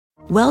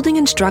Welding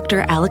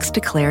instructor Alex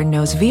DeClaire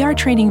knows VR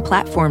training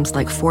platforms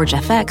like Forge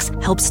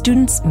FX help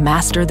students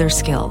master their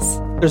skills.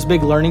 There's a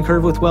big learning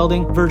curve with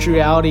welding. Virtual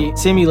reality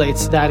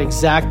simulates that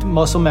exact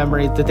muscle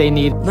memory that they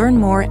need. Learn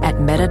more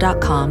at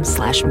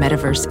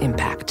meta.com/metaverse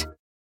impact.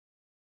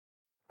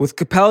 With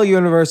Capella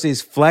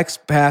University's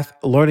FlexPath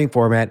learning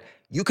format,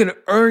 you can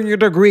earn your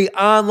degree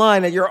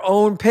online at your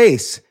own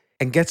pace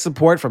and get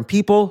support from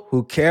people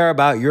who care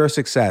about your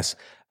success.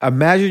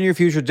 Imagine your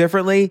future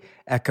differently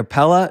at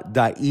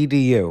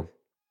capella.edu.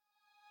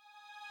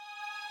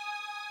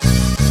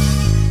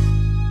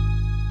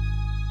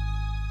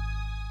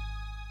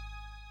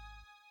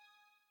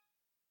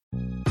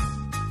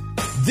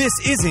 This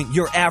isn't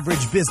your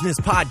average business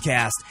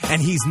podcast,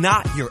 and he's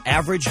not your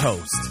average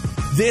host.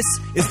 This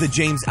is the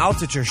James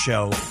Altucher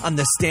Show on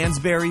the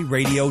Stansberry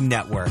Radio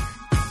Network.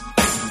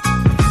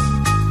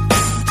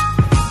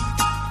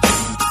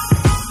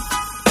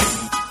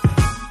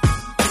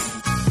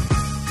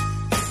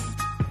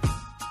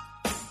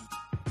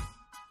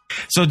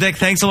 So, Dick,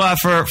 thanks a lot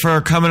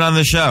for coming on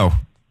the show.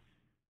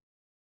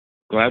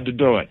 Glad to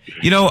do it.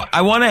 You know,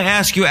 I want to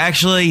ask you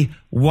actually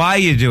why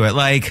you do it.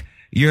 Like,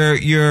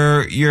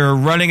 you're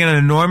running an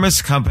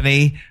enormous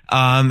company.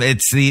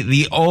 It's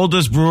the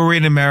oldest brewery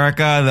in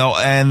America,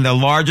 and the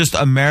largest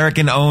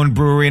American-owned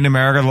brewery in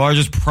America, the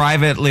largest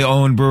privately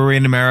owned brewery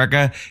in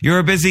America. You're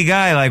a busy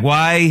guy. Like,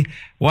 why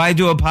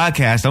do a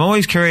podcast? I'm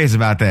always curious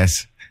about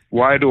this.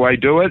 Why do I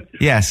do it?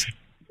 Yes.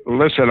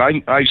 Listen,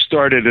 I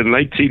started in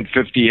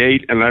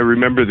 1958, and I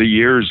remember the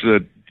years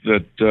that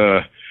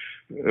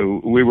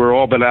we were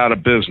all but out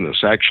of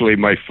business. Actually,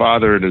 my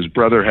father and his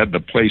brother had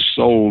the place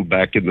sold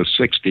back in the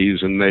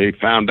 60s, and they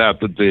found out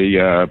that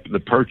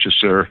the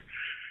purchaser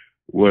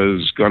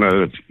was going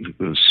to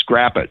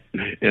scrap it,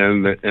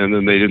 and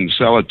then they didn't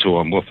sell it to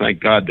him. Well, thank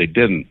God they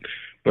didn't.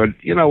 But,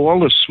 you know, all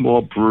the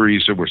small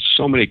breweries, there were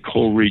so many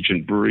coal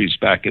region breweries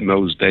back in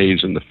those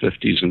days in the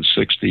 50s and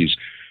 60s.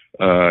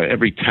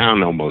 Every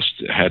town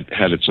almost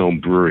had its own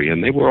brewery,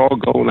 and they were all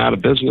going out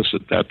of business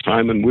at that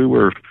time, and we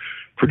were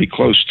pretty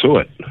close to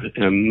it.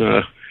 And,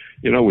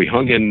 you know, we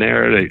hung in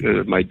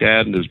there. My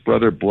dad and his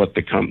brother bought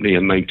the company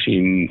in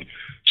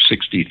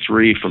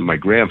 1963 from my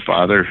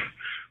grandfather,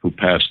 who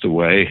passed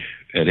away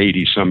at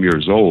 80-some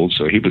years old,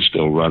 so he was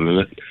still running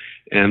it.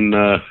 And,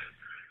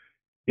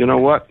 you know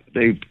what?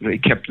 They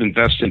kept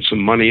investing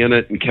some money in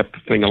it and kept the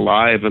thing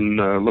alive, and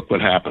look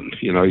what happened.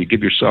 You know, you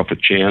give yourself a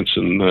chance,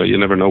 and you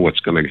never know what's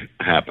going to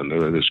happen.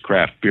 There's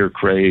craft beer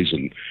craze,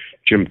 and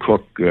Jim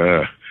Cook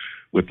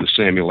with the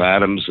Samuel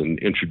Adams and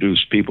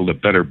introduced people to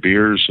better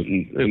beers,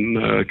 and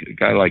a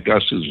guy like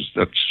us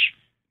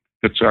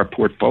that's our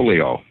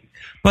portfolio.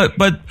 But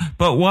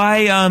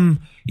why?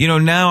 You know,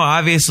 now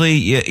obviously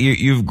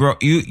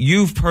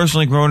you've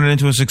personally grown it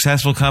into a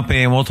successful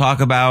company, and we'll talk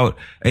about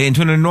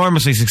into an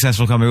enormously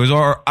successful company.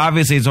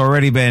 Obviously it's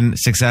already been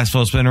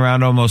successful. It's been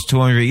around almost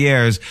 200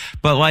 years.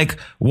 But like,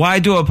 why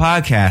do a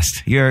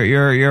podcast?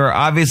 You're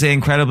obviously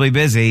incredibly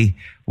busy.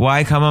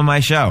 Why come on my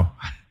show?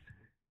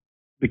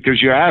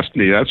 Because you asked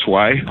me, that's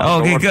why.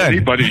 Oh, okay, good.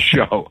 Anybody's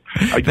show.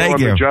 I go on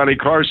the Johnny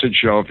Carson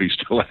show if he's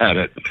still at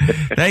it.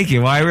 Thank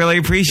you. Well, I really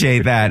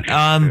appreciate that.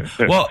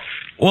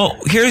 Well,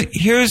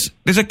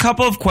 there's a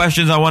couple of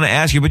questions I want to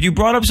ask you, but you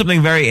brought up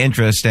something very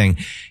interesting.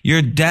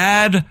 Your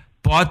dad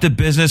bought the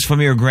business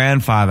from your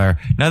grandfather.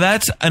 Now,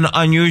 that's an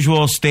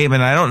unusual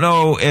statement. I don't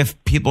know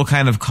if people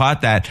kind of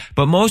caught that,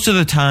 but most of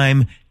the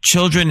time,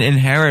 children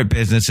inherit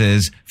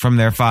businesses from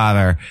their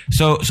father.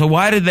 So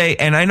why did they,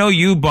 and I know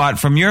you bought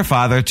from your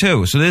father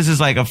too. So this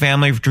is like a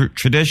family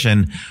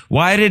tradition.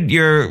 Why did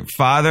your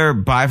father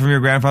buy from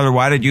your grandfather?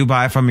 Why did you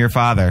buy from your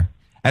father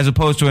as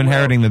opposed to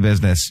inheriting the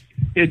business?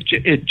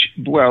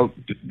 Well,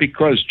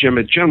 because Jim,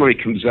 it generally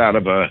comes out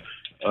of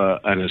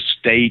an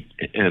estate,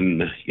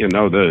 and you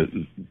know,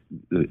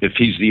 if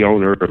he's the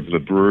owner of the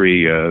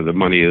brewery, the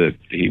money that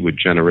he would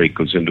generate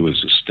goes into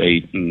his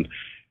estate, and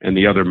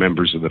the other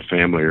members of the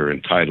family are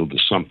entitled to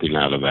something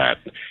out of that.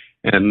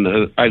 And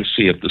I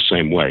see it the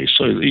same way.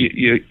 So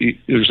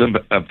there's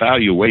a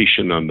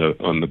valuation on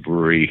the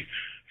brewery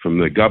from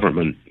the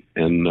government,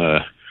 and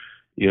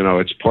you know,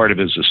 it's part of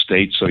his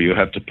estate, so you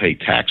have to pay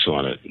tax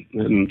on it,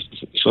 and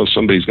so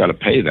somebody's got to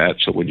pay that.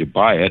 So when you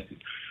buy it,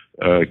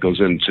 it goes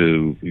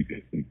into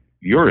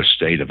your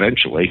estate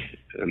eventually,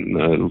 and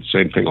the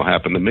same thing will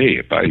happen to me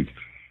if I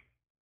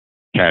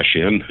cash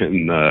in,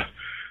 and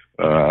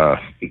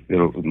you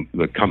know,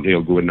 the company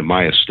will go into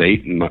my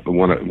estate, and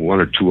one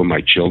or two of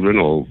my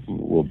children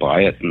will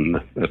buy it,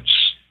 and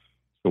that's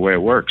the way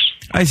it works.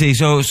 I see.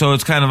 So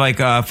it's kind of like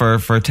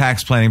for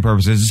tax planning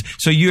purposes.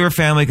 So your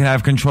family can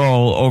have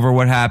control over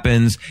what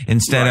happens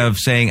instead of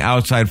saying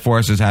outside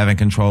forces having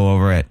control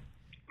over it.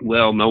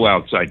 Well, no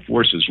outside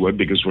forces would,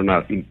 because I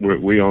own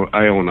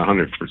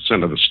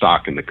 100% of the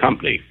stock in the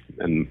company,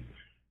 and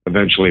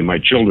eventually my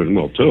children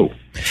will too.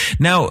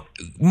 Now,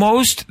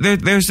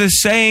 there's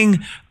this saying,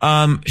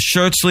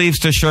 shirt sleeves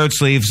to shirt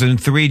sleeves in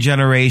 3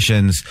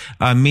 generations,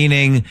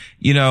 meaning,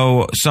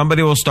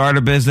 somebody will start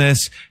a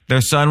business,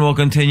 their son will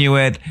continue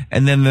it,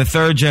 and then the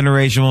 3rd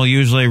generation will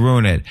usually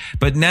ruin it.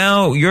 But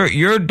now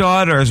your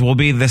daughters will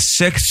be the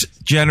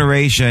 6th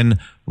generation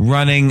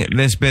running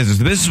this business.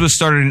 The business was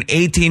started in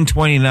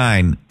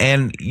 1829,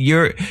 and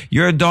your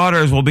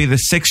daughters will be the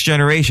 6th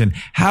generation.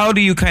 How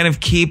did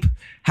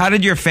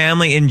your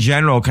family in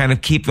general kind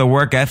of keep the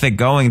work ethic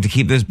going to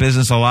keep this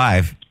business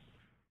alive?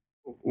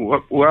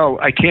 Well,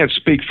 I can't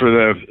speak for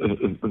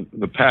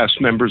the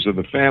past members of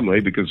the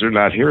family because they're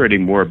not here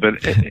anymore, but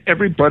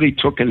everybody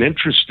took an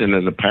interest in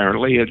it,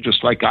 apparently,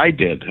 just like I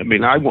did. I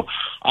mean, I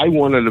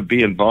wanted to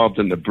be involved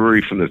in the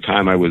brewery from the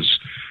time I was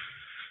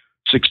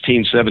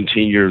 16,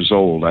 17 years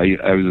old. I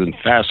was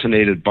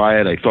fascinated by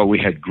it. I thought we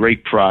had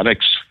great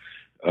products.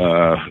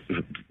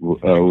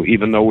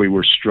 Even though we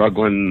were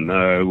struggling,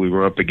 we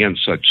were up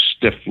against such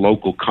stiff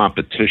local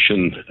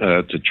competition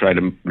to try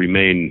to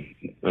remain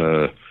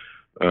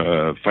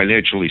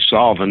financially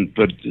solvent.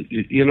 But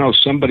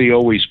somebody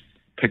always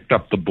picked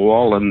up the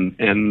ball and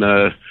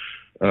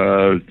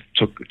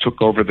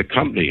took over the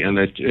company, and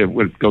it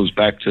goes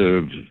back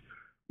to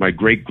my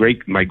great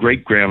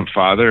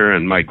grandfather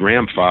and my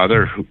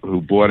grandfather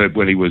who bought it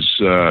when he was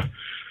a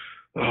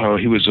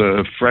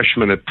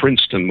freshman at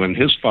Princeton when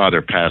his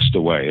father passed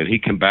away, and he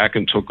came back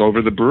and took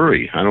over the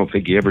brewery. I don't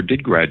think he ever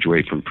did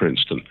graduate from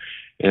Princeton.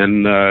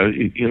 And,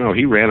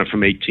 he ran it from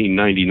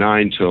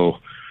 1899 till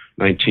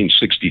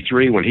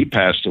 1963 when he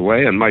passed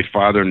away, and my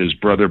father and his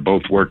brother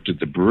both worked at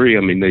the brewery.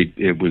 I mean,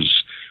 it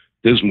was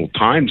dismal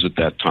times at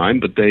that time,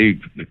 but they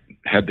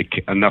had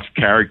enough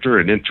character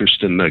and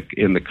interest in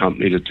the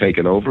company to take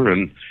it over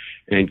and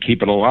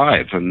keep it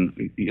alive. And,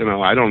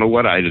 I don't know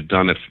what I'd have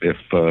done if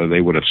they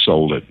would have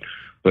sold it.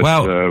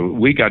 But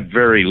we got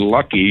very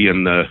lucky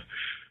in the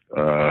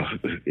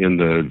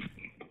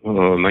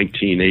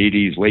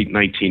 1980s, late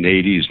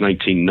 1980s,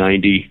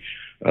 1990.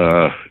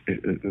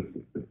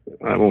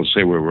 I won't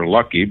say we were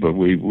lucky, but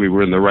we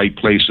were in the right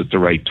place at the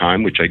right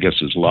time, which I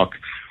guess is luck.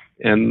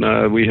 And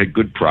we had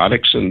good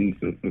products, and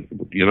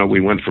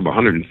we went from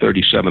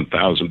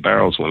 137,000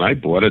 barrels when I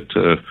bought it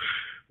to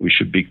we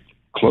should be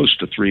close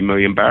to 3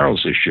 million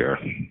barrels this year.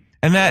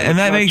 And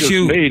that makes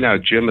you me now,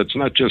 Jim. It's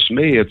not just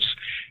me.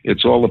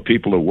 It's all the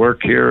people that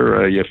work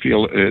here. You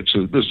feel this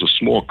is a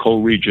small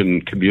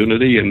co-region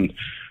community, and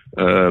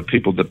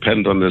people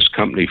depend on this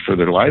company for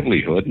their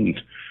livelihood.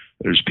 And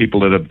there's people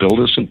that have built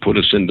us and put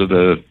us into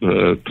the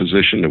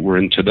position that we're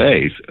in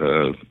today.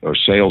 Our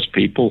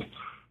salespeople,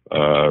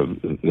 our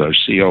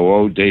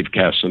COO, Dave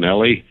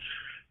Casanelli.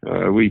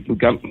 We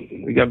got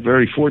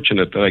very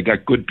fortunate that I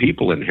got good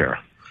people in here.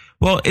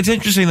 Well, it's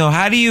interesting though.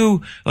 How do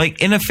you,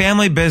 in a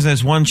family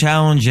business, one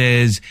challenge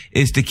is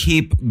to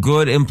keep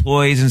good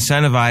employees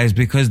incentivized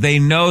because they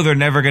know they're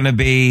never going to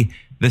be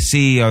the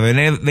CEO.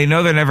 They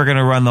know they're never going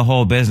to run the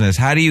whole business.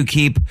 How do you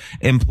keep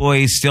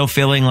employees still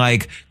feeling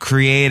like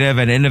creative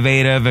and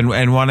innovative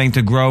and wanting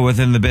to grow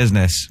within the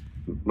business?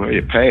 Well,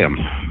 you pay them.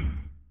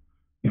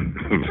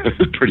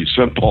 It's pretty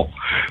simple.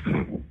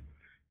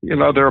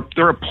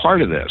 They're a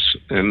part of this,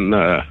 and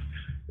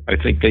I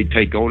think they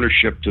take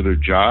ownership to their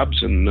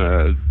jobs, and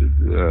they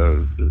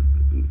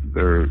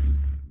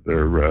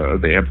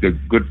have a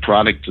good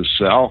product to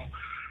sell.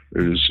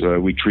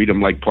 We treat them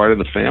like part of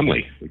the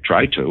family. We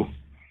try to.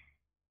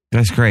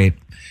 That's great.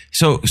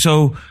 So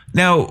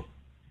now,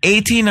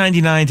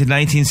 1899 to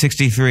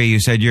 1963, you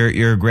said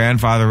your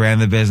grandfather ran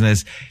the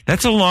business.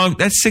 That's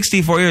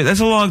 64 years. That's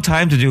a long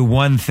time to do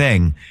one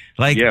thing.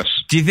 Yes.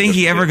 Do you think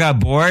he ever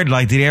got bored?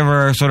 Did he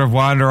ever sort of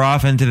wander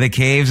off into the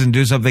caves and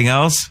do something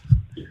else?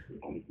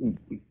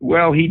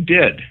 Well, he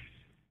did.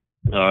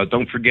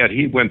 Don't forget,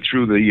 he went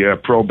through the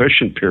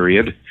prohibition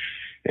period,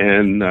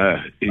 and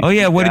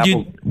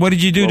what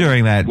did you do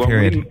during that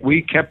period?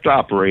 We kept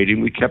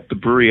operating. We kept the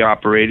brewery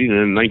operating, and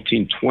in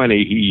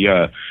 1920, he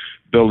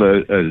built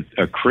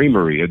a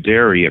creamery, a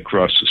dairy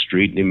across the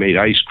street, and he made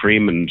ice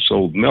cream and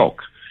sold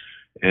milk.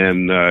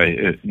 And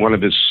one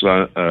of his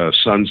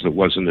sons that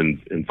wasn't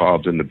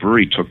involved in the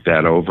brewery took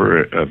that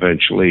over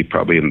eventually,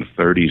 probably in the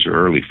 30s or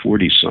early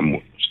 40s.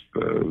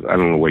 I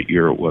don't know what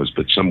year it was,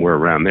 but somewhere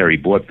around there. He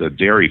bought the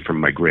dairy from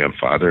my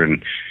grandfather,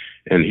 and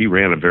he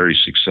ran a very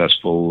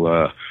successful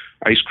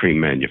ice cream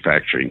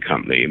manufacturing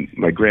company.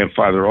 My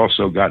grandfather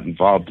also got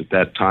involved at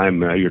that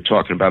time. You're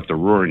talking about the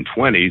Roaring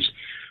 20s.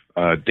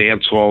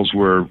 Dance halls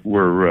were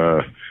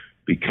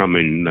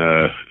becoming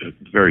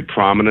very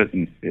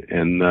prominent,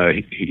 and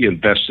he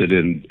invested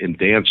in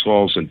dance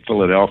halls in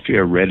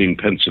Philadelphia, Reading,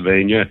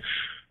 Pennsylvania.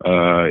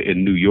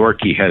 In New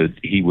York,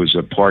 he was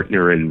a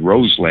partner in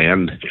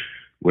Roseland,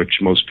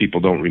 which most people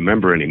don't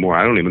remember anymore.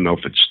 I don't even know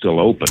if it's still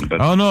open. But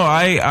oh no,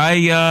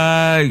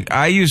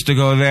 I used to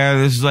go there.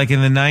 This is like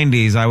in the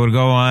 90s. I would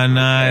go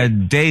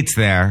on dates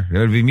there.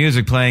 There would be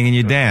music playing and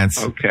you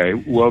dance. Okay.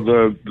 Well,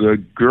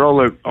 the girl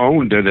that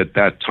owned it at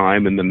that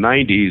time in the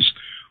 90s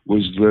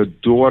was the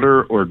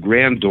daughter or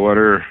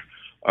granddaughter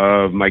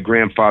of my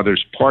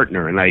grandfather's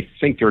partner, and I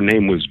think her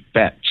name was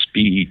Betz,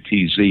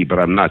 B-E-T-Z, but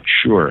I'm not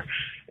sure.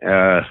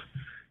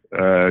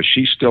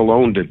 She still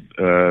owned it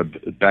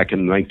back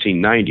in the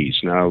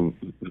 1990s. Now,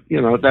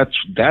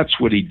 that's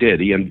what he did.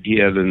 He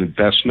had an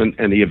investment,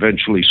 and he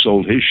eventually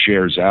sold his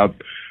shares out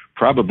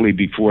probably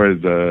before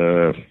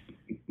the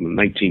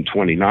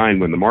 1929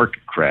 when the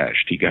market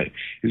crashed. He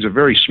was a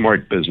very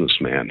smart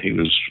businessman. He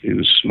was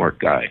a smart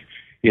guy.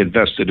 He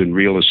invested in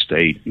real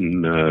estate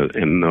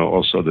and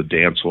also the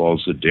dance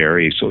halls, the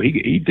dairy. So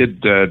he did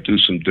do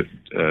some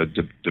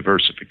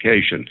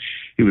diversification.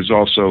 He was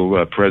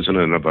also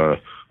president of a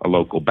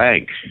local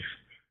bank.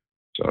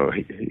 So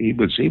he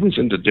was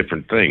into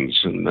different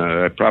things, and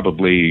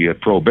probably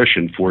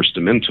prohibition forced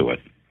him into it.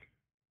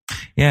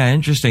 Yeah,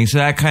 interesting. So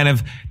that kind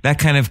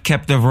of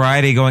kept the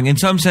variety going. In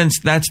some sense,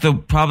 that's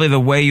probably the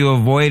way you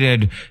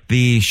avoided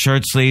the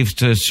shirt sleeves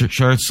to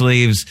shirt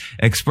sleeves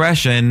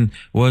expression,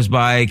 was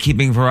by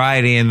keeping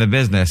variety in the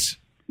business.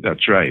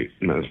 That's right.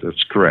 No,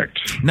 that's correct.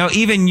 Now,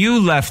 even you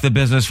left the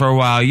business for a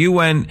while. You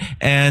went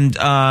and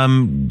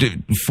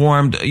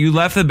you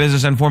left the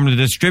business and formed a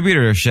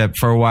distributorship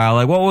for a while.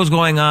 Like, what was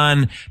going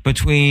on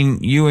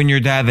between you and your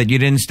dad that you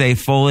didn't stay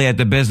fully at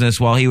the business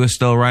while he was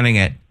still running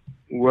it?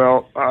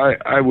 Well,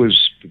 I was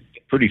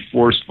pretty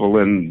forceful,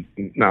 and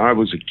now I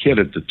was a kid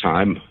at the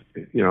time.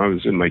 I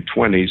was in my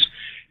 20s,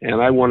 and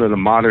I wanted to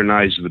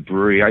modernize the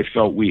brewery. I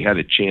felt we had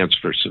a chance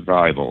for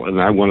survival, and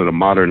I wanted to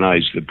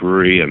modernize the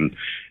brewery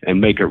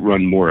and make it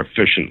run more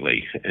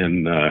efficiently.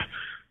 And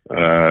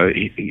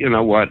you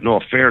know what? In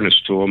all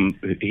fairness to him,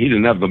 he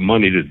didn't have the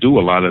money to do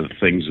a lot of the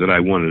things that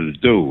I wanted to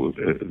do.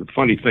 The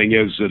funny thing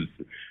is that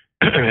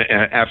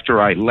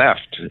after I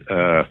left,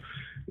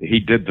 he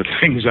did the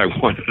things I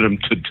wanted him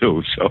to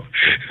do. So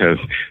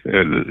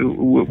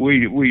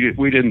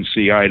we didn't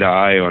see eye to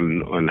eye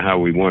on how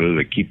we wanted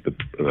to keep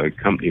the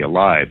company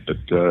alive. But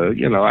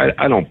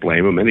I don't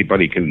blame him.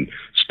 Anybody can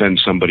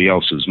spend somebody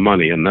else's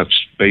money, and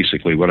that's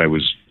basically what I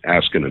was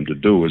asking him to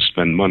do, was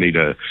spend money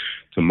to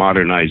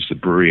modernize the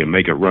brewery and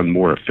make it run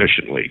more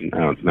efficiently.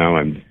 Now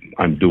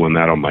I'm doing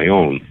that on my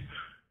own.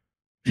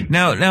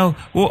 Now,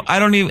 well, I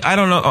don't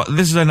know.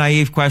 This is a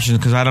naive question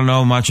because I don't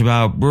know much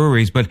about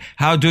breweries, but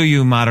how do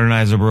you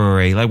modernize a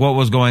brewery? Like, what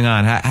was going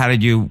on?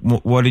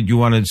 What did you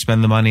want to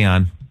spend the money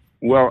on?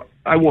 Well,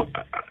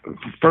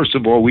 first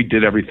of all, we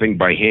did everything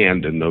by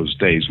hand in those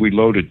days. We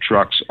loaded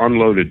trucks,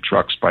 unloaded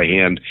trucks by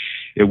hand.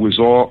 It was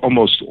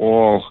almost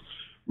all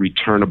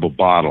returnable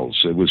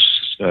bottles. It was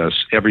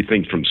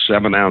everything from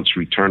 7-ounce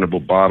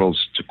returnable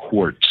bottles to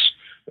quarts.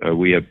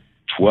 We had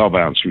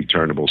 12-ounce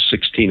returnable,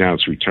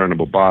 16-ounce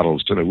returnable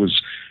bottles, and it was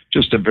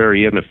just a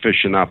very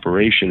inefficient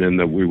operation in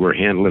that we were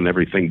handling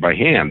everything by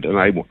hand. And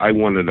I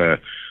wanted to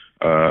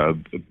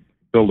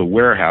build a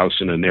warehouse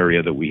in an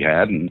area that we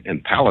had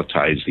and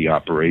palletize the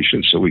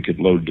operation so we could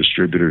load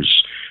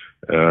distributors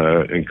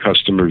and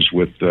customers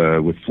with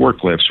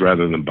forklifts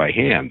rather than by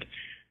hand.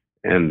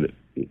 And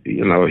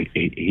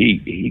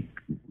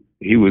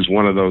he was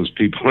one of those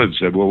people that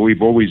said, well,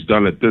 we've always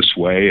done it this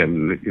way,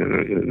 and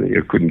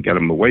you couldn't get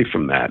him away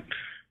from that.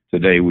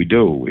 Today we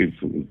do,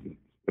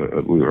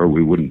 or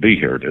we wouldn't be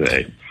here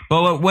today.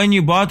 But when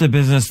you bought the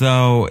business,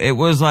 though, it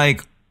was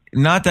like,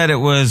 not that it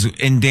was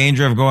in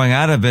danger of going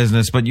out of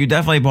business, but you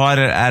definitely bought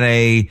it at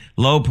a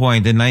low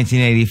point in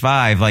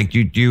 1985. Like,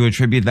 do you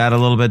attribute that a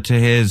little bit to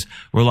his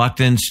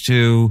reluctance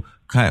to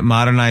kind of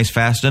modernize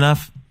fast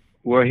enough?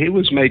 Well, he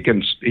was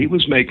making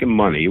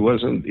money. He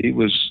was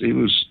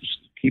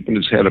keeping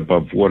his head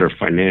above water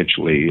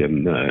financially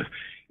in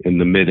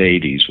the mid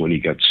 80s when he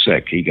got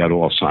sick. He got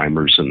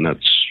Alzheimer's, and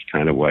that's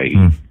kind of why he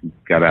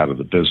got out of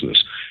the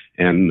business.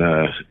 And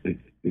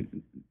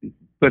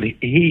but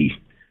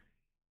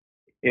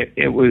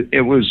it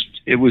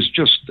was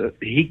just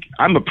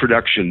I'm a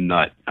production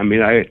nut. I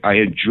mean, I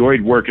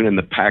enjoyed working in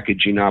the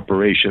packaging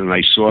operation, and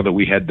I saw that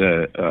we had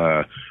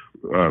to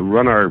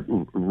run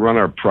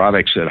our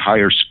products at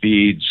higher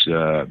speeds.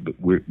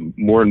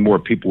 More and more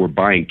people were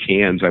buying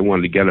cans. I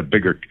wanted to get a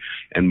bigger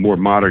and more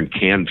modern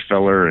can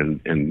filler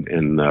and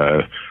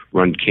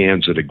run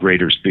cans at a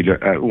greater speed.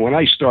 When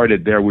I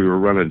started there, we were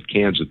running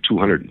cans at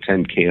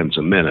 210 cans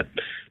a minute.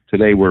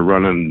 Today we're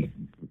running,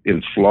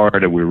 in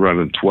Florida, we're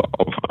running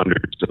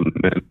 1,200 a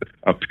minute.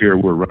 Up here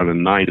we're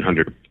running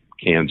 900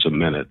 cans a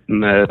minute.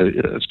 And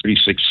that's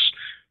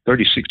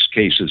 36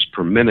 cases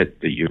per minute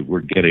that you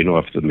were getting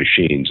off the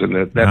machines.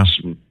 And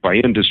that's by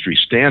industry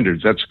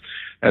standards,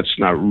 that's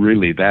not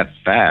really that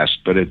fast,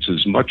 but it's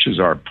as much as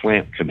our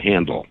plant can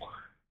handle.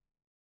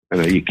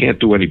 And you can't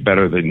do any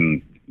better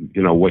than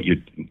what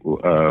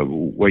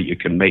you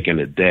can make in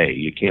a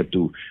day.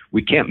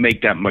 We can't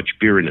make that much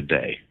beer in a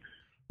day.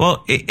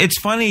 Well, it's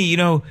funny,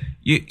 so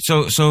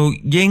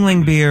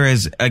Yuengling Beer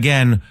is,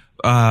 again,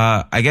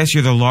 I guess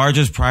you're the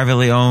largest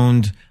privately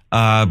owned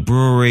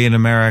brewery in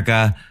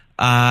America.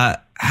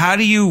 How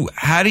do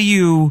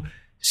you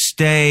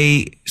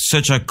stay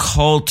such a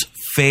cult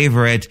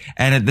favorite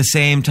and at the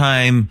same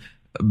time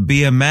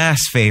be a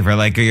mass favorite?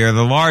 Like, you're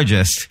the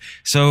largest.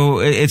 So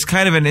it's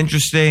kind of an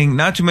interesting,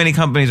 not too many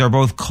companies are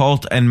both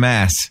cult and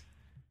mass.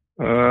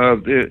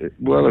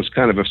 Well, it's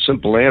kind of a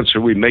simple answer.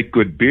 We make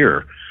good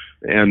beer.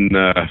 And,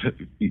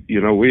 we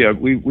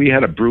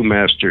had a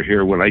brewmaster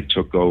here when I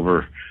took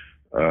over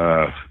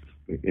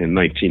in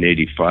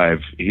 1985.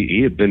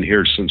 He had been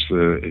here since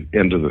the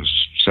end of the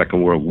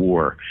Second World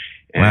War.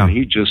 And wow.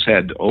 He just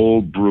had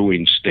old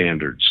brewing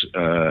standards,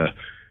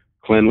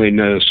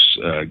 cleanliness,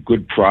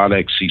 good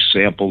products. He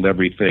sampled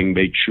everything,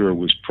 made sure it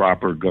was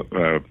proper,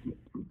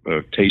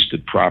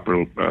 tasted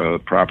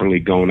properly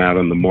going out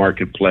in the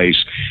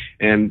marketplace.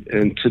 And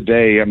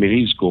today, I mean,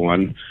 he's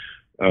gone.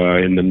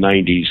 In the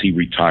 90s, he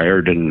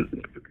retired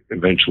and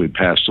eventually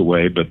passed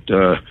away. But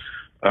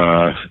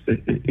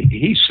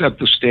he set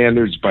the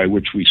standards by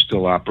which we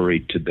still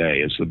operate today,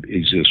 is the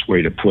easiest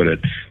way to put it.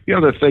 The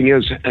other thing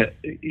is,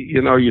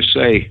 you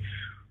say,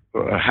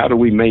 how do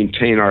we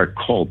maintain our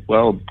cult?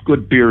 Well,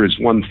 good beer is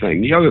one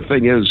thing. The other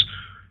thing is,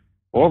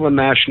 all the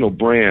national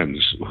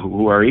brands,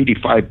 who are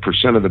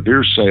 85% of the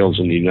beer sales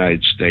in the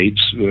United States,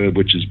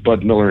 which is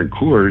Bud, Miller, and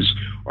Coors,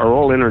 are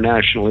all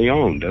internationally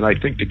owned. And I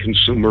think the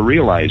consumer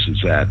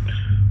realizes that.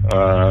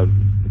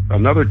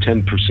 Another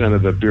 10%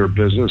 of the beer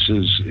business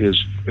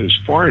is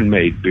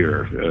foreign-made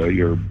beer,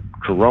 your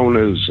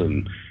Coronas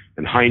and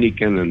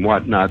Heineken and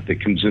whatnot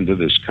that comes into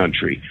this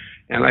country.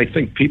 And I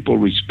think people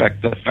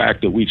respect the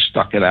fact that we've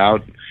stuck it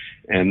out,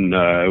 and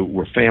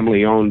we're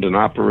family owned and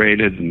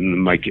operated,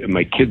 and my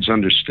kids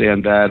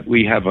understand that.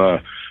 We have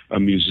a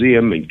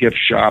museum and gift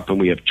shop, and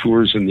we have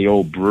tours in the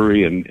old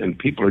brewery, and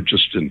people are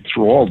just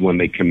enthralled when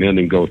they come in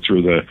and go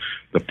through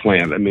the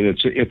plant. I mean,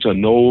 it's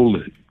an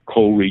old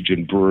coal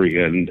region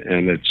brewery, and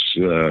it's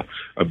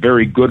a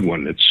very good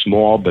one. It's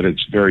small, but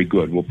it's very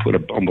good. We'll put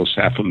almost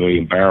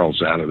 500,000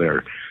 barrels out of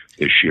there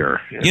this year.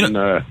 And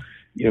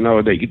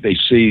they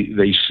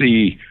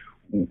see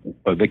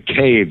the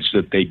caves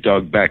that they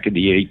dug back in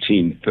the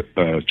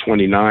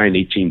 1829,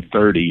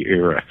 1830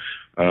 era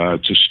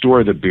to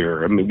store the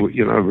beer. I mean,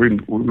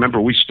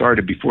 remember we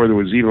started before there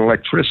was even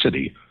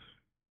electricity.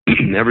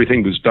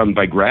 Everything was done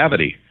by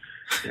gravity,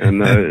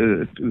 and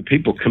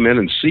people come in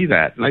and see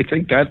that. And I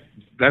think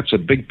that's a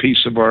big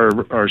piece of our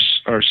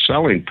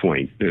selling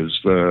point, is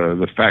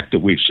the fact that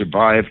we've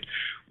survived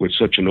with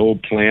such an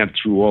old plant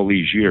through all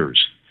these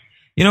years.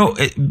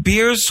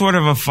 Beer's sort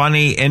of a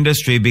funny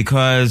industry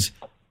because,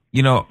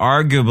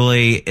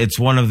 arguably it's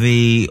one of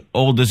the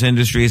oldest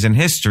industries in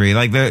history.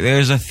 Like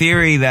there's a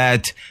theory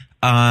that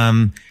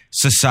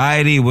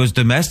society was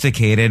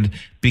domesticated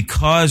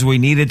because we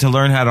needed to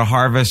learn how to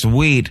harvest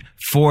wheat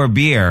for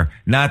beer,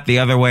 not the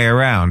other way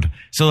around.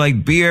 So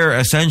like beer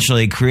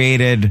essentially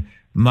created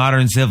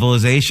modern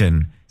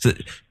civilization. So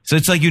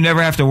it's like you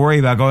never have to worry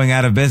about going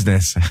out of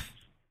business.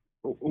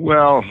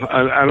 Well,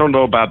 I don't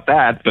know about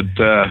that, but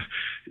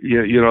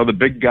the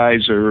big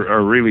guys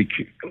are really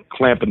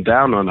clamping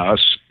down on us.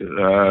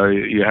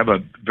 You have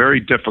a very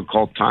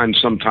difficult time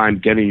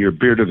sometimes getting your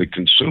beer to the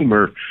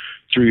consumer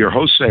through your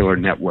wholesaler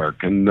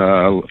network, and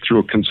through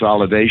a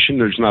consolidation,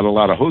 there's not a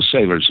lot of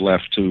wholesalers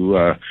left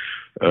to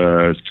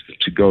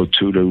go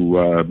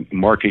to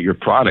market your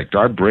product.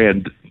 Our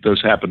brand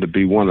does happen to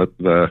be one of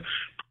the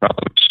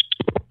products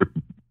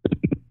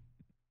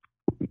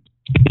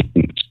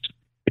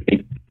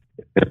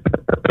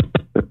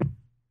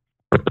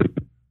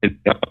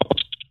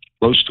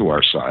close to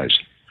our size.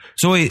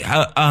 So wait,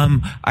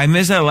 I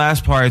missed that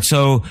last part.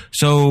 So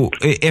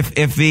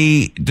if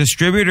the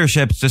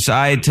distributorships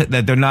decide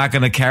that they're not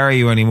going to carry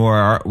you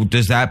anymore,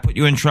 does that put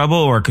you in trouble,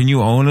 or can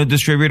you own a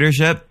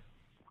distributorship?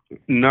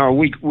 No,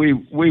 we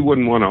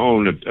wouldn't want to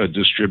own a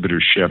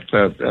distributorship.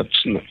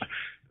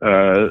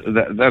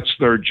 That's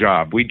their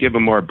job. We give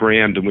them our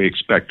brand and we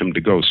expect them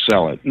to go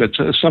sell it. And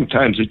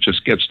sometimes it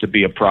just gets to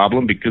be a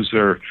problem because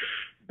they're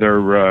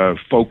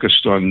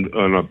focused on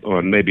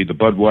maybe the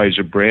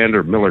Budweiser brand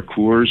or Miller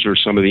Coors or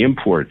some of the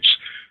imports,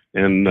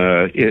 and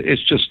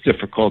it's just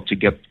difficult to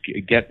get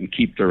and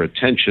keep their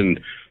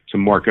attention to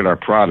market our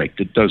product.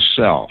 It does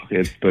sell,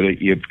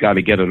 but you've got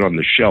to get it on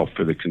the shelf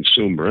for the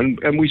consumer,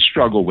 and we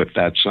struggle with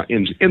that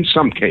in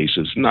some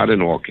cases, not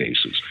in all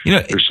cases.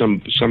 There's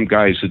some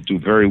guys that do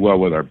very well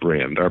with our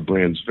brand. Our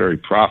brand's very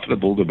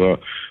profitable to a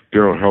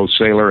beer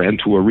wholesaler and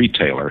to a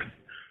retailer.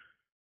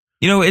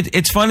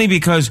 It's funny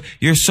because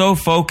you're so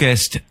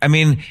focused. I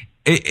mean,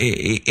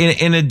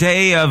 in a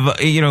day of,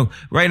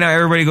 right now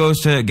everybody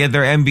goes to get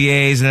their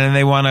MBAs and then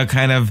they want to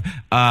kind of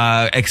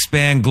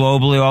expand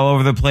globally all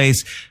over the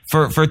place.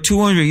 For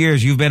 200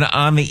 years, you've been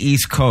on the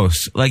East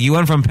Coast. Like you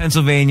went from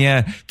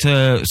Pennsylvania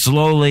to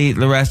slowly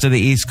the rest of the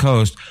East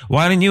Coast.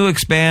 Why didn't you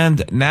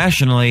expand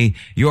nationally?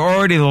 You're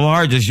already the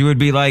largest. You would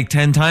be like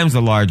 10 times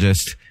the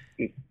largest.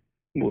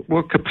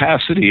 Well,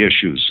 capacity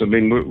issues. I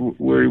mean,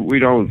 we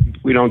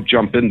don't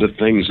jump into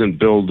things and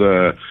build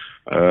or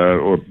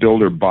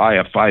buy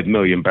a 5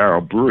 million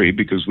barrel brewery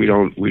because we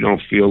don't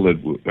feel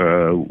that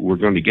we're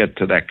going to get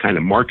to that kind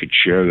of market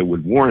share that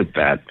would warrant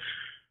that.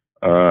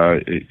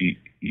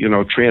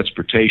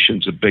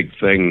 Transportation's a big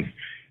thing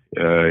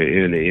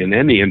in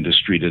any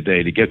industry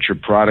today to get your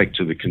product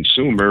to the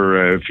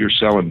consumer. If you're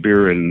selling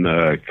beer in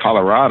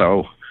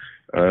Colorado,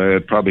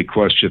 it probably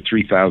costs you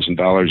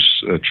 $3,000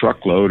 a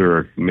truckload,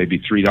 or maybe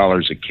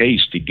 $3 a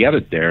case to get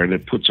it there, and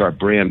it puts our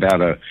brand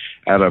out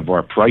of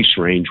our price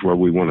range where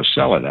we want to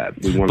sell it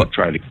at. We want to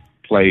try to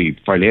play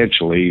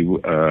financially,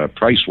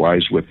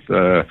 price-wise, with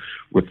the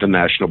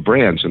national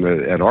brands. And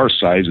at our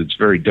size, it's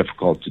very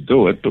difficult to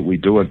do it, but we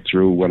do it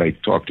through what I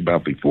talked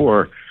about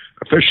before,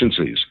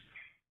 efficiencies.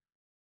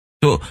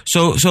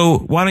 So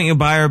why don't you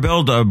buy or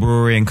build a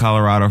brewery in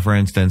Colorado, for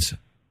instance?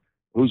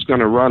 Who's going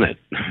to run it?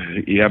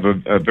 You have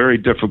a very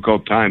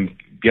difficult time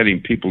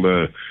getting people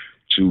to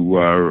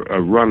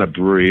run a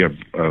brewery of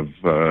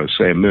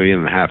say 1.5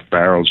 million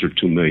barrels or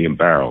 2 million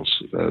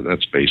barrels.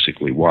 That's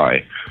basically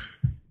why.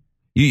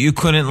 You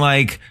couldn't,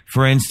 like,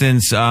 for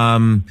instance,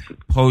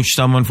 poach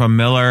someone from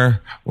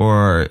Miller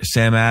or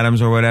Sam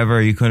Adams or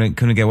whatever. You couldn't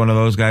get one of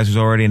those guys who's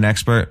already an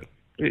expert.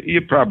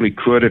 You probably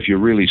could if you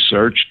really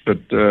searched, but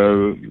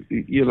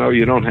we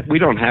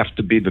don't have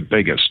to be the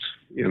biggest.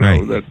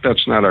 Right.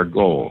 That's not our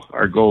goal.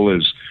 Our goal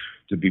is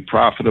to be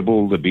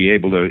profitable, to be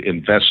able to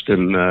invest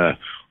in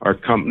our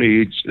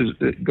company.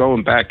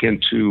 Going back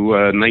into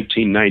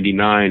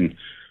 1999,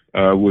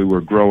 we were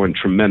growing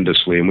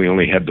tremendously, and we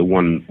only had the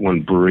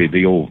one brewery,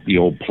 the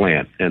old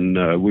plant,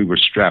 and we were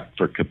strapped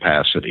for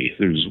capacity.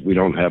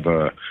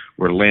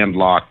 We're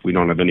landlocked. We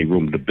don't have any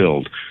room to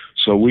build.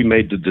 So we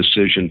made the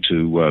decision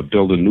to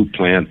build a new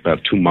plant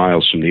about 2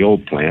 miles from the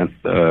old plant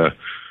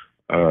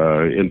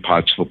in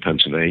Pottsville,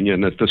 Pennsylvania.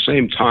 And at the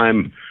same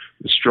time,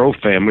 the Stroh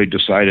family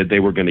decided they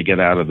were going to get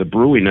out of the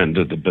brewing end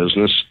of the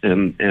business,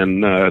 and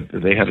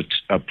they had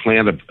a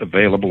plant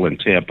available in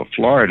Tampa,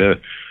 Florida,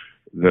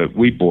 that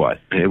we bought.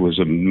 It was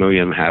 1.5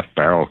 million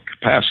barrel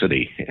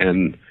capacity,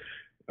 and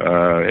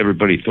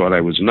everybody thought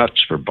I was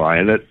nuts for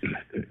buying it.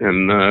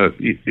 And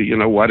you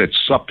know what? It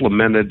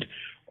supplemented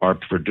our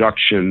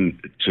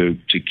production to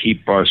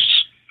keep us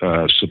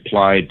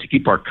supplied, to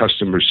keep our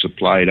customers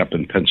supplied up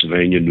in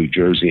Pennsylvania, New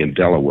Jersey, and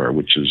Delaware,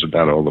 which is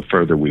about all the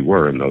further we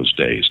were in those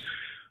days.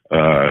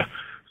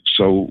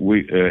 So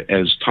we,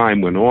 as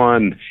time went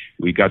on,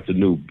 we got the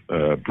new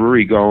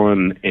brewery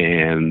going,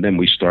 and then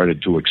we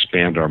started to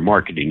expand our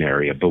marketing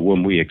area. But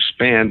when we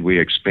expand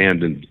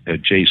in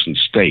adjacent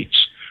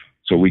states.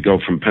 So we go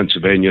from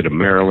Pennsylvania to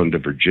Maryland to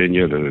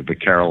Virginia to the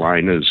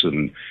Carolinas,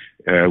 and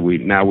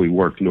we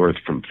work north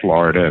from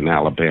Florida and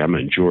Alabama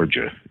and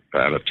Georgia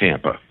out of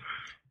Tampa.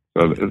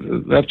 So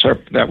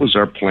that was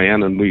our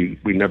plan, and we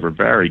never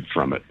varied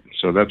from it.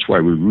 So that's why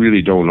we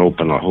really don't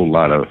open a whole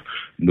lot of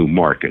new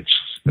markets.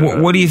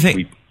 What do you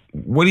think?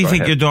 What do you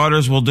think your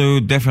daughters will do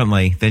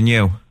differently than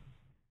you?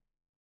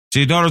 So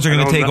your daughters are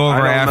going to take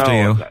over after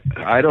you.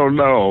 I don't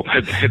know.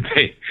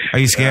 Are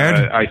you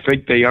scared? I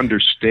think they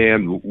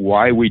understand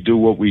why we do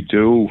what we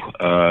do.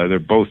 They're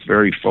both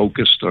very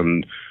focused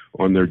on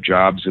their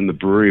jobs in the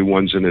brewery.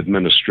 One's in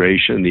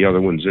administration, the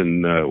other one's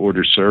in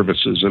order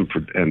services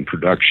and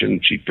production.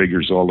 She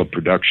figures all the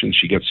production.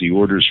 She gets the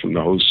orders from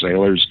the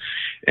wholesalers,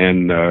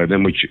 and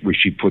then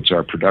she puts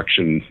our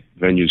production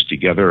venues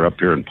together up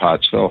here in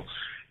Pottsville.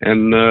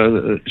 And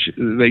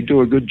they do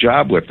a good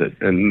job with it,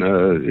 and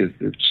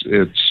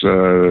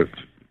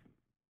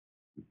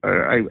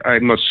I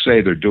must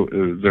say they're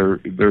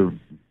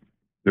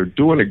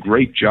doing a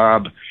great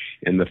job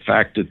in the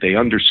fact that they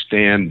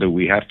understand that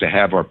we have to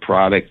have our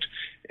product,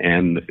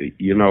 and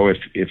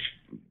if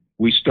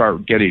we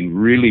start getting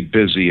really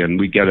busy and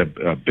we get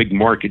a big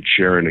market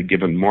share in a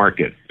given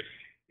market,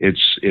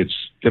 it's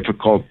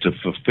difficult to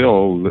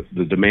fulfill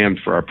the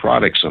demand for our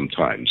product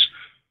sometimes.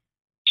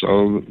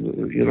 So,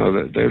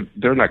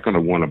 they're not going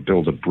to want to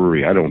build a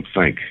brewery, I don't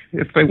think.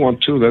 If they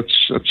want to,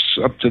 that's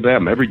up to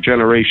them. Every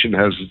generation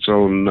has its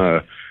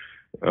own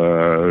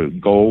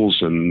goals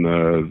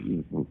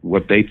and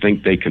what they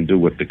think they can do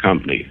with the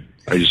company.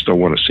 I just don't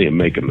want to see them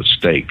make a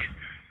mistake.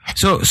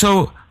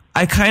 So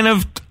I kind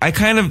of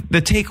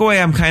the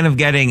takeaway I'm kind of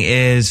getting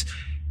is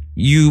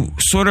you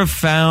sort of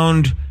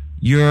found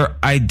your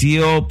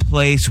ideal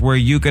place where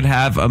you could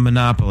have a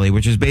monopoly,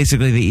 which is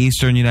basically the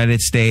eastern United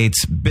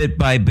States, bit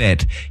by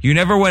bit. You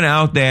never went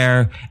out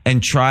there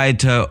and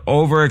tried to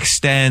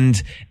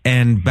overextend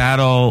and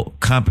battle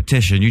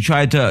competition. You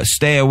tried to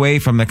stay away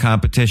from the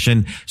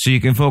competition so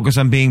you can focus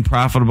on being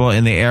profitable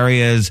in the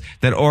areas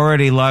that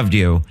already loved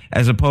you,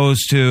 as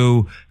opposed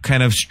to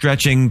kind of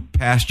stretching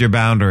past your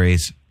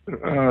boundaries.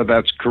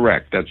 That's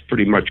correct. That's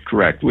pretty much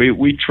correct.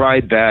 We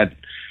tried that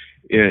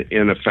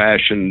in a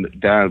fashion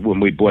down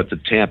when we bought the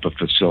Tampa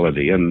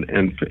facility,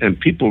 and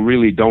people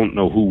really don't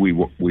know who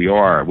we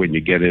are when you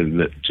get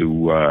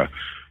into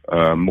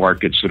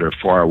markets that are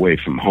far away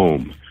from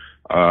home.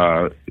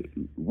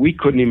 We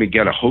couldn't even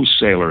get a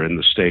wholesaler in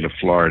the state of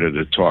Florida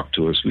to talk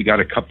to us. We got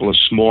a couple of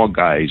small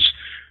guys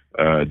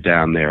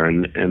down there,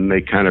 and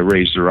they kind of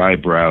raised their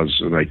eyebrows,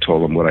 and I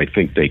told them what I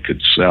think they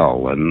could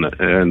sell, and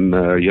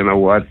you know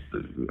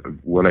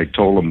what I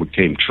told them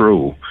came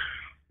true.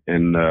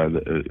 And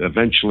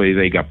eventually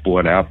they got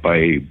bought out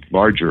by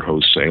larger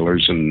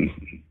wholesalers, and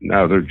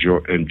now they're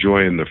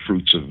enjoying the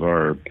fruits of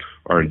our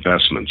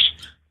investments.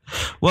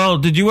 Well,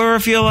 did you ever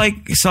feel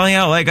like selling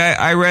out? Like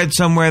I read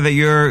somewhere that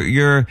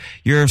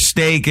your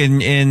stake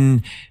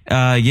in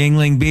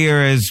Yuengling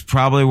beer is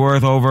probably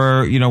worth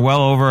over,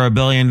 well over $1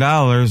 billion.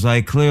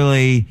 Like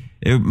clearly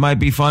it might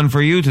be fun for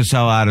you to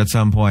sell out at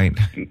some point.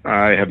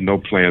 I have no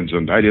plans,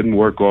 and I didn't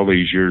work all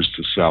these years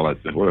to sell it.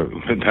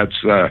 That's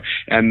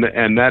and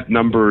that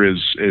number is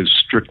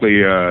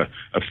strictly a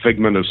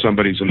figment of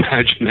somebody's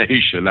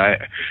imagination.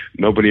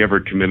 Nobody ever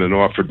came in and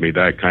offered me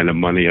that kind of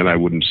money, and I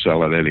wouldn't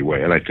sell it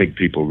anyway. And I think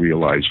people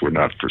realize we're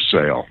not for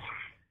sale.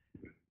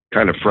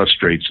 Kind of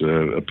frustrates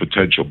a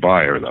potential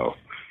buyer, though.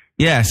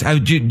 Yes.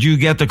 Do you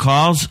get the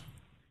calls?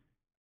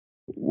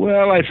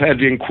 Well, I've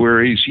had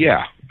inquiries.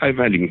 Yeah. I've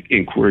had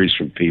inquiries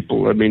from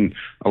people. I mean,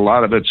 a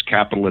lot of it's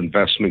capital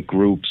investment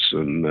groups,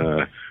 and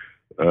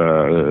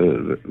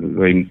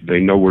they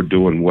know we're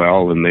doing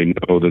well, and they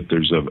know that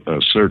there's a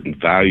certain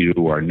value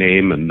to our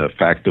name and the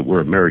fact that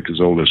we're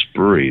America's oldest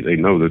brewery. They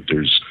know that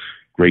there's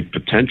great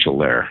potential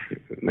there.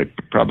 And they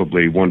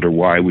probably wonder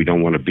why we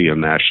don't want to be a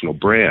national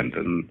brand,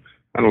 and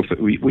I don't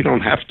think we don't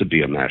have to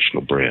be a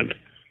national brand.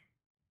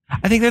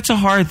 I think that's a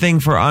hard thing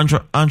for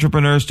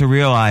entrepreneurs to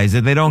realize,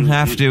 that they don't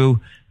have to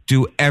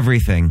do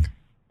everything.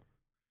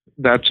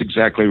 That's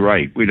exactly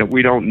right.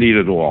 We don't need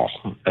it all.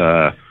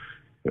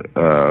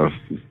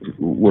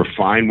 We're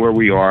fine where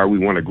we are. We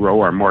want to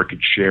grow our market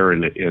share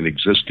in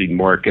existing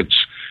markets.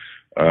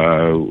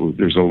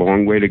 There's a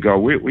long way to go.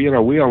 We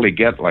only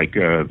get like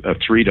a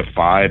 3 to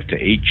 5 to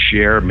 8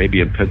 share.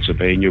 Maybe in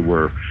Pennsylvania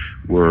we're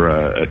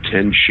a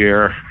 10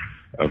 share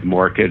of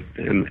market,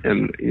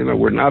 and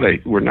we're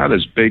not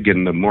as big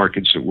in the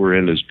markets that we're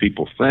in as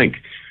people think.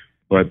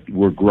 But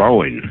we're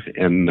growing,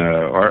 and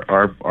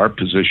our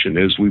position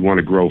is we want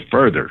to grow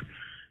further.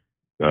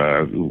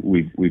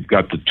 We've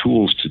got the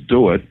tools to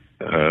do it.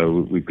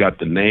 We've got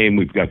the name,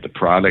 we've got the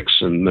products,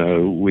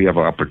 and we have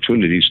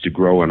opportunities to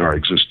grow in our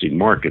existing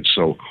markets.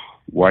 So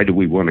why do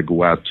we want to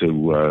go out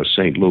to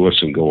St. Louis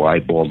and go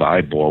eyeball to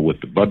eyeball with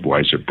the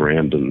Budweiser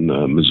brand in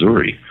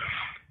Missouri?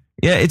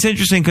 Yeah, it's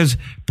interesting because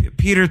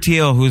Peter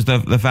Thiel, who's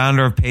the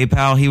founder of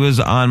PayPal, he was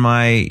on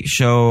my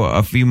show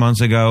a few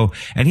months ago,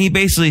 and he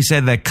basically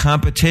said that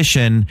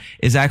competition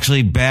is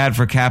actually bad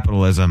for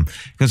capitalism,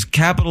 because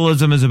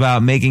capitalism is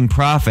about making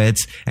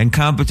profits, and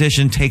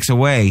competition takes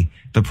away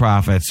the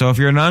profits. So if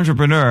you're an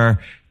entrepreneur,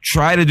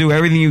 try to do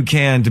everything you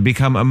can to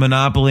become a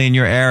monopoly in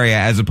your area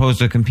as opposed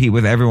to compete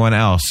with everyone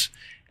else.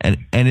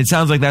 And it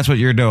sounds like that's what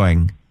you're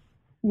doing.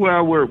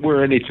 Well,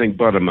 we're anything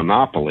but a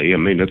monopoly. I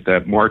mean, at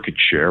that market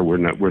share, we're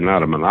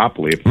not a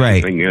monopoly. If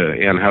right. anything,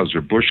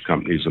 Anheuser-Busch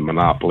Company is a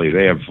monopoly.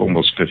 They have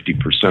almost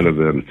 50% of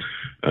the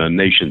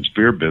nation's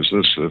beer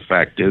business. The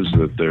fact is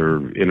that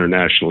they're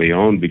internationally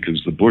owned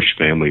because the Busch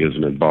family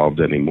isn't involved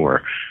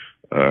anymore,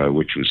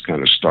 which was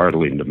kind of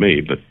startling to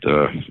me. But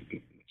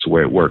it's the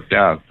way it worked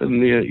out.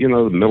 And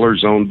the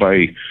Miller's owned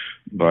by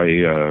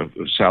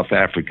South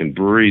African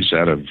breweries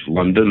out of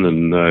London,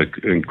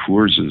 and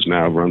Coors is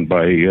now run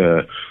by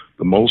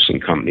the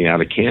Molson Company out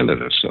of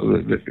Canada.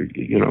 So,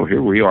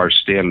 here we are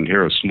standing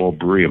here, a small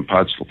brewery in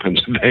Pottsville,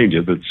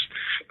 Pennsylvania, that's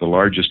the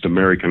largest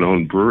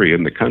American-owned brewery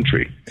in the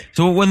country.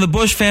 So when the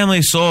Busch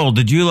family sold,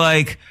 did you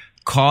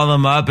call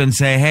them up and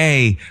say,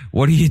 hey,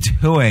 what are you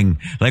doing?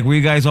 Were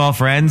you guys all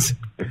friends?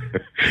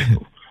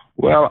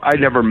 Well, I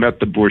never met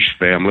the Busch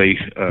family.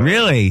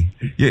 Really?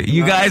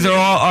 You guys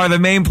are the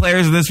main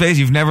players in this space?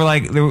 You've never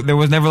there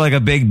was never a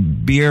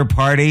big beer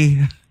party?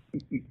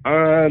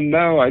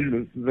 No,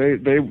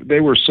 they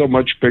were so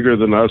much bigger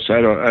than us. I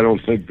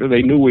don't think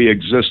they knew we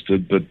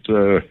existed, but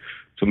to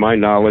my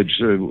knowledge,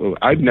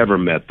 I've never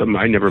met them.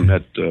 I never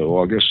met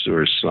August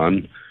or his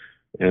son,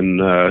 and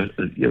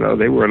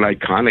they were an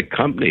iconic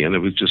company, and it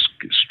was just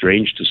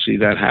strange to see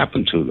that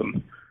happen to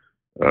them.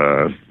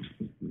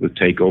 The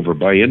takeover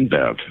by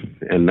InBev,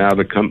 and now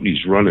the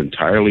company's run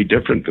entirely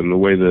different than the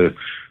way the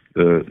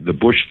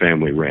Busch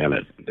family ran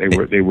it.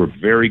 They were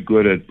very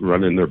good at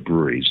running their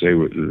breweries.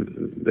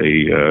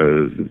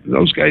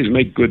 Those guys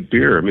make good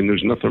beer. I mean,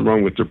 there's nothing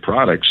wrong with their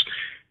products.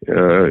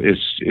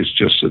 It's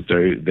just that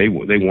they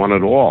want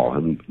it all,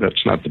 and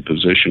that's not the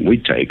position we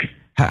take.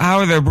 How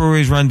are their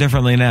breweries run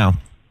differently now?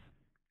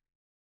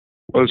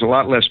 Well, there's a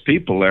lot less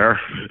people there.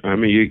 I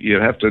mean,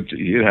 you'd have to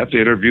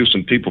interview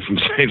some people from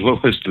St.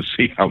 Louis to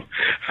see how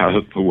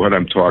what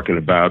I'm talking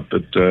about.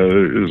 But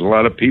there's a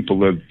lot of people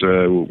that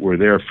were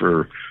there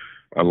for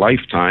a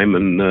lifetime,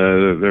 and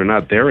they're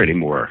not there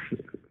anymore.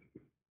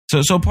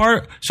 So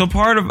part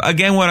of,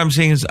 again, what I'm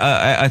seeing is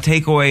a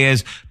takeaway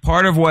is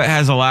part of what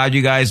has allowed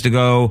you guys to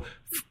go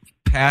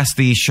past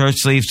the shirt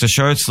sleeves to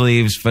shirt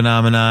sleeves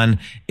phenomenon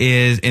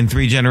is in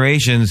 3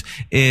 generations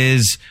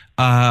is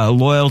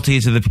loyalty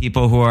to the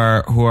people who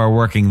are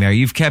working there.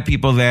 You've kept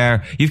people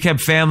there. You've kept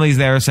families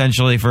there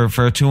essentially for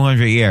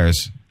 200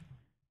 years.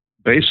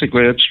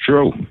 Basically, that's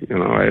true.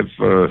 I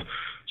have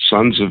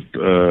sons of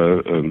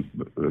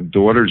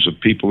daughters of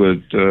people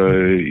that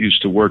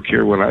used to work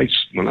here when I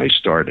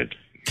started.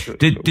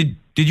 Did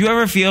you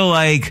ever feel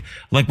like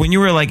when you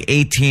were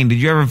 18? Did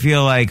you ever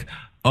feel like,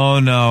 oh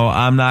no,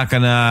 I'm not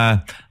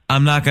gonna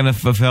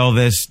fulfill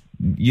this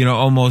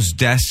almost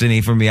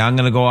destiny for me. I'm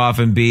going to go off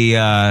and be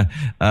a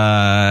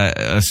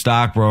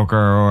stockbroker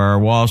or a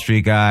Wall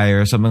Street guy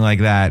or something like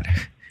that.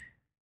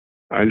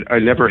 I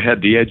never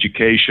had the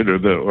education or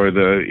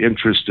the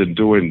interest in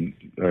doing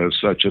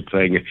such a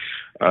thing.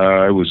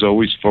 I was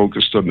always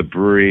focused on the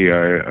brewery.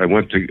 I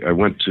went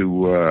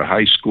to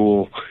high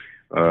school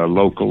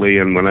locally,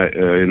 and when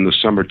in the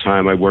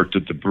summertime I worked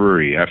at the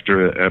brewery.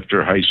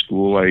 After high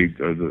school, I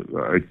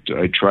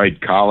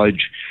tried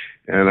college,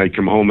 and I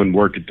come home and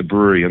work at the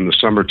brewery in the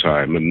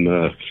summertime. And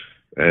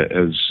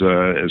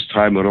as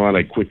time went on,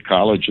 I quit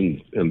college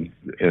and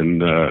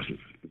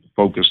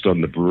focused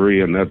on the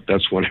brewery, and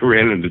that's when I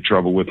ran into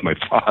trouble with my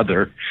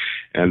father,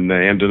 and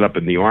I ended up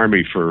in the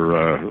Army for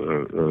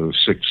a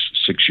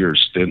six-year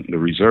stint in the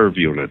reserve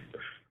unit.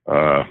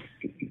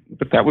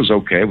 But that was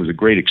okay. It was a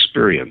great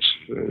experience.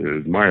 I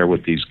admire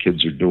what these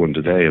kids are doing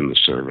today in the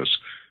service.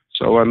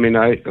 So I mean,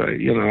 I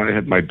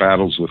had my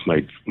battles with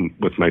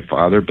my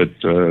father, but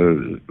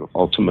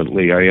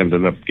ultimately I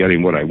ended up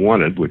getting what I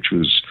wanted, which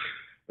was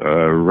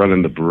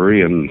running the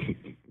brewery, and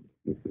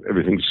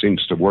everything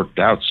seems to have worked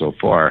out so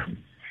far.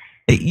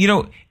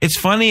 It's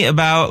funny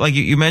about, like,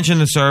 you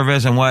mentioned the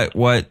service and what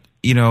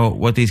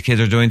these kids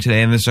are doing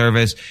today in the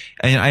service.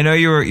 And I know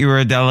you were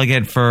a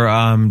delegate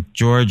for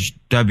George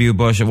W.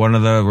 Bush at one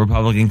of the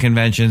Republican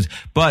conventions.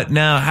 But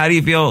now, how do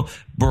you feel?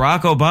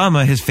 Barack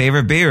Obama, his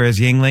favorite beer is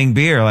Yuengling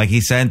beer. Like,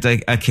 he sent a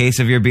case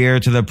of your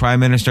beer to the Prime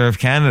Minister of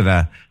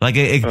Canada. Like,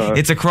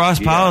 it's across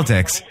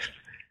politics.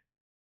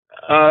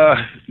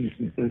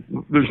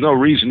 There's no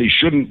reason he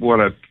shouldn't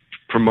want to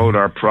promote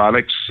our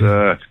products.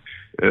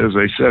 As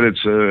I said,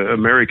 it's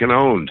American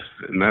owned,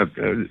 and that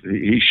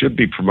he should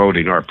be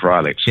promoting our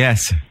products.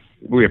 Yes,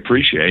 we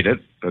appreciate it,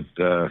 but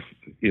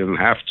you don't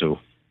have to.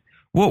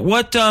 Well,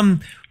 what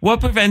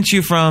prevents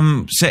you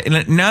from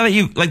now that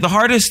you, like, the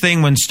hardest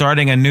thing when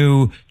starting a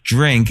new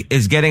drink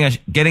is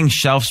getting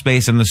shelf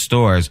space in the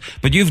stores,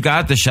 but you've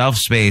got the shelf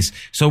space.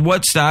 So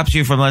what stops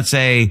you from, let's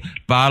say,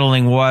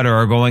 bottling water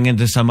or going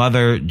into some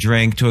other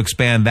drink to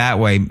expand that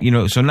way?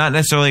 So not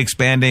necessarily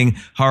expanding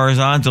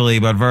horizontally,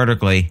 but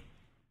vertically.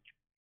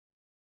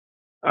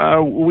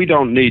 We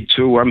don't need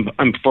to.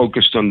 I'm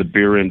focused on the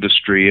beer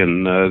industry,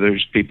 and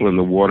there's people in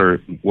the water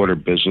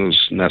business.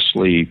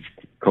 Nestle,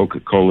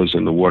 Coca-Cola's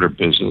in the water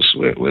business.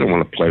 We don't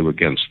want to play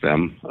against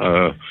them.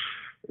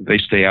 They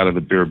stay out of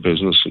the beer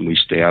business, and we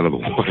stay out of the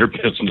water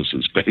business.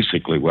 Is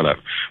basically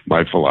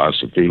my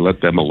philosophy.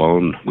 Let them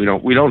alone. We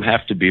don't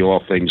have to be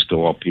all things to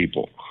all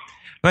people.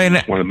 Right, we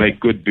just want to make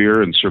good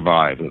beer and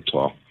survive. That's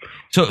all.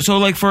 So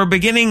like, for a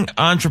beginning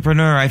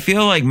entrepreneur, I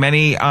feel like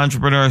many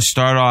entrepreneurs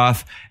start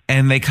off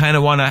and they kind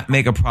of want to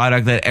make a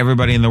product that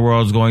everybody in the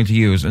world is going to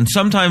use. And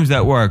sometimes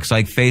that works,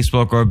 like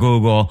Facebook or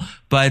Google,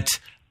 but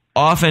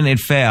often it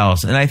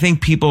fails. And I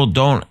think people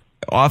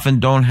often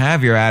don't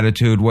have your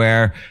attitude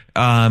where,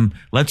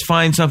 let's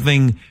find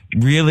something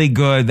really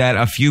good that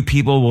a few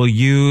people will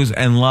use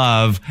and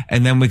love,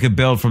 and then we could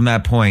build from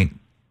that point.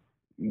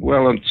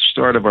 Well, at the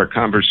start of our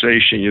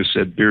conversation, you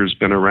said beer's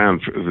been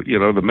around for,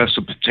 the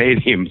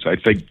Mesopotamians, I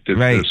think,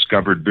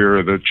 discovered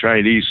beer. The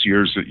Chinese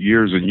years and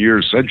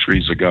years,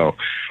 centuries ago,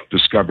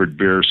 discovered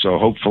beer. So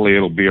hopefully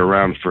it'll be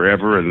around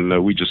forever. And I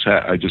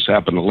just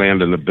happen to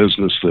land in a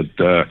business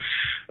that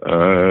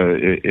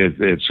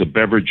it's a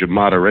beverage of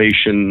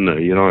moderation.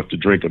 You don't have to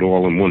drink it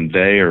all in one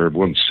day or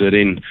one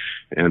sitting.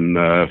 And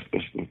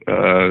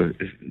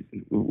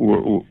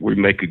we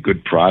make a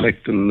good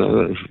product,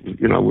 and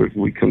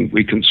we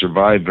can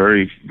survive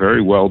very,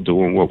 very well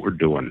doing what we're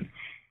doing.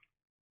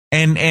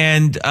 And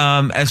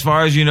as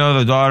far as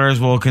the daughters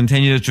will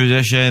continue the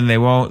tradition. They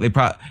won't.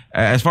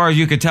 As far as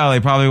you could tell, they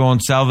probably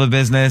won't sell the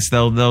business.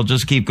 They'll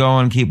just keep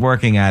going, keep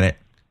working at it.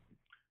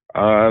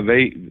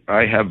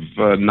 I have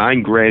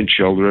 9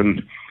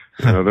 grandchildren.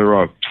 They're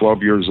all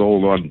 12 years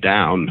old on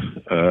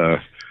down.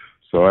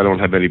 So I don't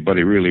have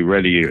anybody really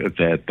ready at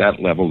that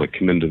level to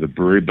come into the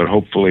brewery, but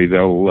hopefully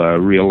they'll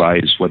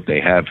realize what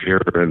they have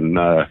here, and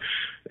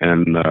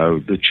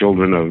the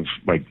children of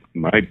my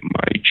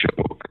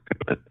children.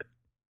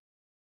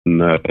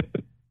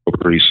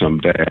 Brewery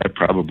someday. I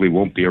probably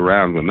won't be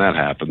around when that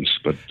happens,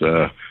 but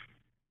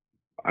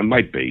I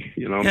might be.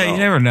 Yeah, you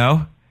never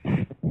know.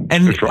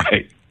 And that's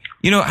right.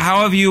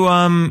 How have you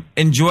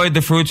enjoyed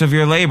the fruits of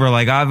your labor?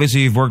 Like,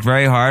 obviously, you've worked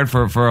very hard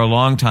for a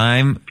long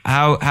time.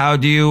 How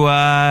do you,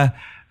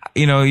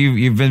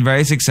 you've been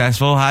very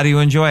successful. How do you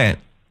enjoy it?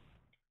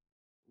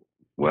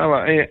 Well,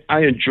 I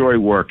enjoy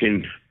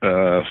working.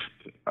 I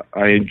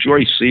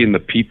enjoy seeing the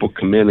people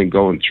come in and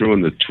going through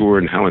in the tour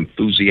and how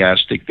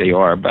enthusiastic they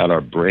are about our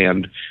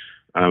brand.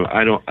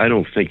 I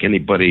don't think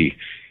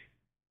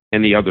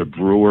any other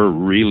brewer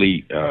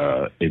really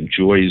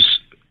enjoys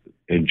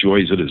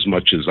it as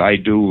much as I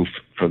do,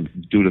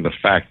 due to the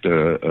fact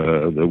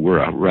that we're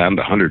around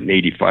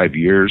 185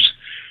 years,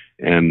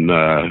 and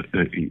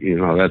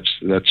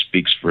that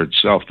speaks for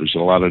itself. There's a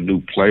lot of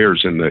new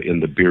players in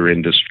the beer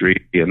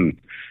industry, and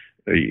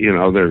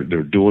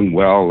they're doing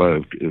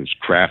well. This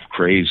craft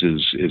craze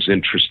is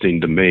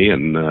interesting to me,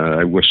 and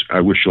I wish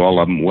all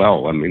of them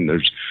well. I mean,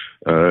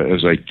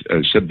 as I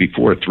said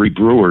before, 3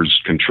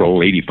 brewers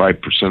control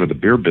 85% of the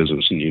beer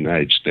business in the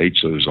United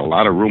States. So there's a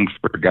lot of room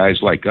for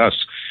guys like us,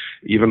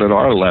 even at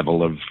our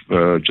level of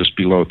just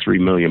below 3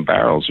 million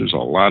barrels. There's a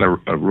lot of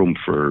room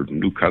for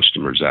new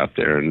customers out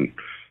there, and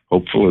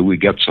hopefully we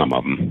get some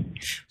of them.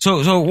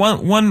 So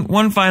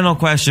one final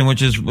question,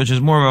 which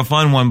is more of a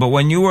fun one. But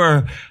when you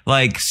were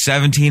like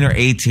 17 or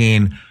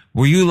 18,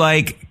 were you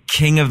like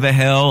king of the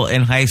hill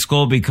in high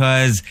school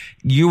because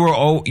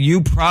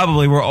you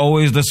probably were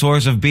always the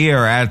source of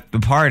beer at the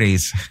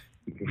parties?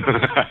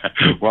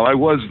 Well, I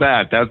was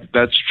that.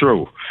 That's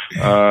true.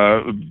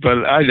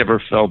 But I never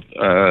felt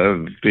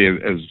being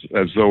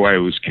as though I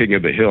was king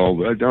of the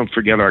hill. Don't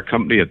forget, our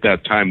company at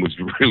that time was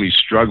really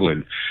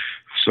struggling.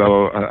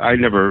 So I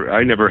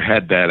never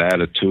had that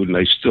attitude, and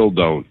I still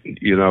don't.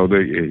 You know,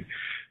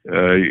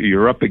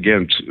 we're up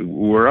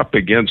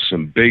against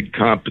some big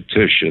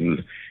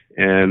competition,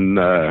 and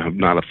I'm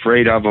not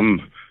afraid of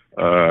them.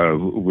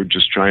 We're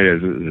just trying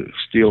to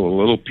steal a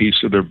little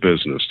piece of their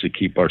business to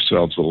keep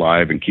ourselves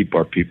alive and keep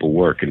our people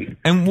working.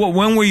 And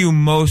when were you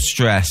most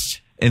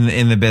stressed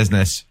in the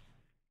business?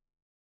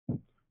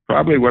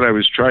 Probably when I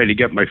was trying to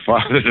get my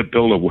father to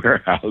build a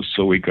warehouse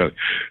so we could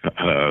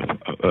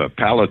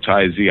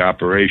palletize the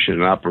operation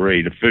and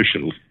operate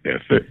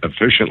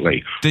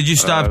efficiently. Did you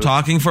stop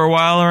talking for a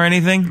while or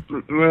anything?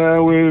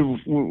 Well,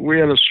 we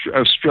had a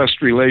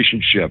stressed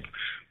relationship.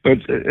 But,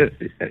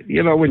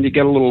 you know, when you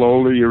get a little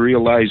older, you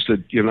realize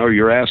that, you know,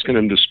 you're asking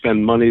him to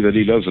spend money that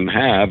he doesn't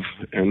have.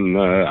 And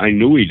I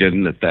knew he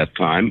didn't at that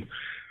time.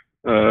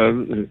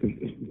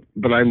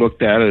 But I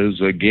looked at it as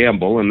a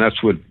gamble, and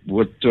that's what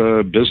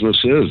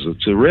business is.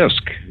 It's a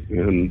risk,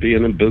 and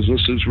being in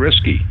business is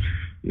risky.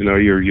 You know,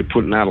 you're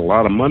putting out a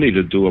lot of money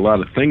to do a lot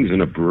of things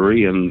in a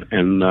brewery, and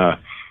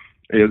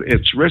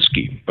it's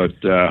risky. But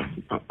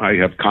I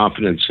have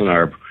confidence in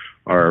our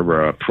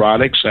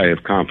products. I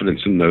have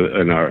confidence in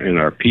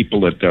our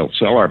people that they'll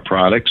sell our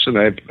products, and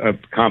I have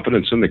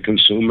confidence in the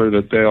consumer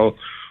that they'll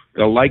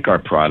like our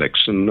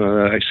products, and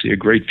I see a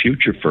great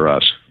future for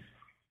us.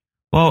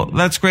 Well,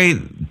 that's great.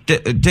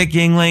 Dick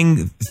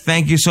Yuengling,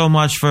 thank you so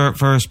much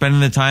for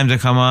spending the time to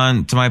come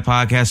on to my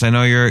podcast. I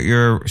know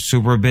you're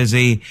super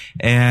busy,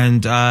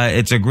 and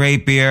it's a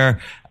great beer.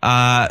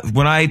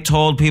 When I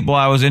told people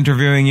I was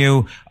interviewing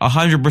you,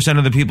 100%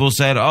 of the people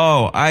said,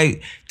 "Oh,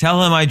 I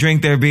tell him I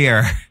drink their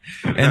beer,"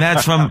 and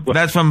that's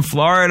from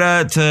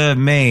Florida to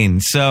Maine.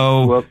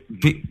 So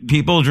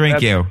people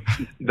drink you.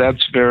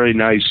 That's very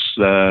nice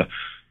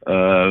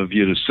of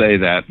you to say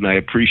that, and I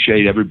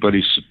appreciate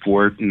everybody's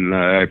support, and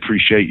I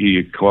appreciate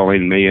you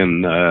calling me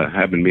and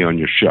having me on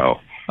your show.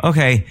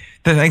 Okay,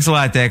 thanks a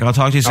lot, Dick. I'll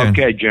talk to you soon.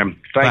 Okay, Jim.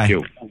 Thank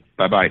you.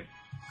 Bye-bye.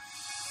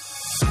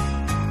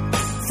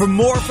 For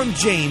more from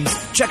James,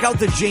 check out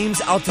the James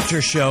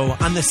Altucher Show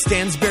on the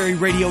Stansberry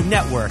Radio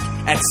Network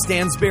at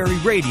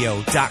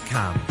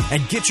stansberryradio.com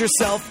and get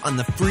yourself on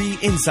the free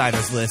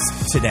insiders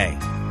list today.